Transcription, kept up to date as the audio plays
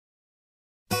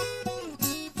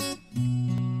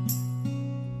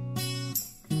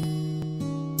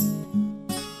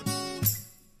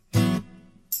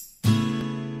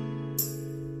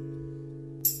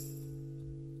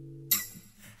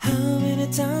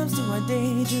times do I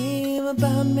daydream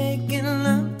about making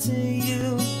love to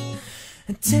you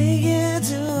and take it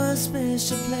to a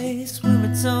special place where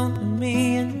it's only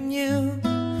me and you.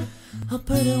 I'll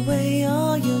put away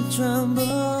all your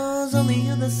troubles on the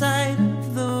other side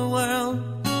of the world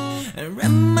and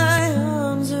wrap my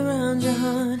arms around your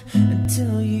heart and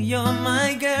tell you you're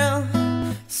my girl.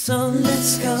 So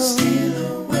let's go,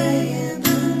 steal away in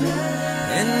the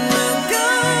night, and we'll go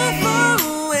far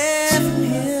away from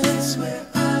here. That's where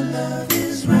our love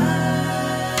is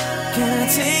right. Can I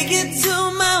take you to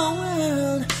my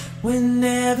world?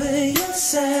 Whenever you're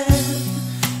sad,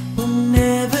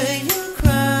 whenever you're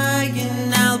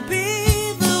crying, I'll be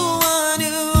the one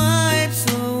who wipes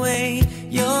away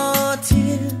your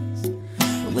tears.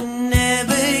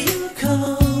 Whenever you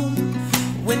call,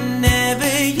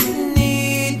 whenever you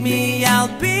need me,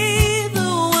 I'll be the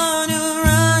one who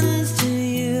runs to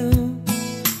you,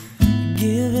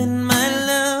 giving my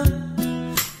love.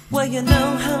 Well, you know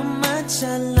how much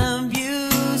I love you,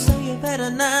 so you better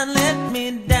not let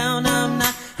me down. I'm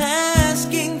not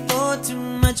asking for too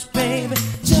much, baby.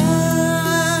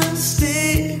 Just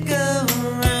stick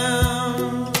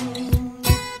around.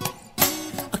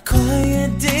 A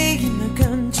quiet day in the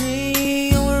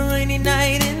country or a rainy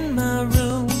night in my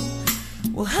room.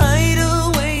 We'll hide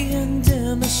away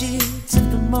under my sheets if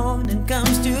the morning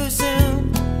comes too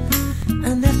soon.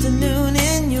 An afternoon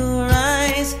in your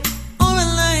eyes or a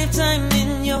lifetime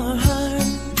in your heart.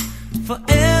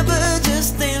 Forever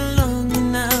just ain't long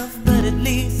enough, but at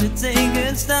least it's a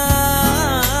good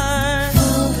start.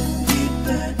 Falling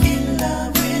deeper in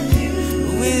love with you.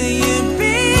 Will you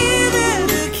be there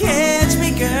to catch me,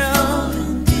 girl?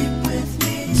 Falling deep with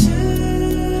me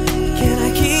too. Can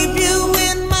I keep you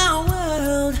in my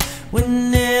world?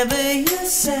 Whenever you're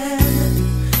sad,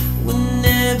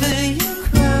 whenever you're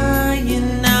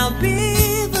crying, I'll be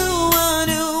the one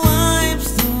who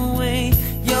wipes away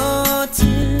your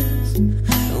tears.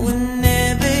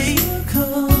 Whenever you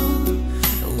call,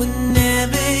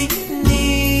 whenever you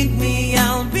need me,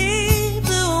 I'll be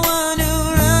the one who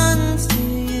runs to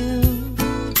you,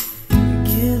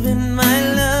 giving my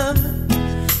love.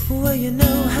 Well, you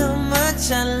know how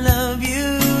much I love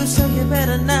you, so you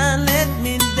better not let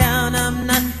me down. I'm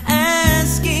not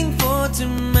asking for too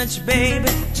much, baby.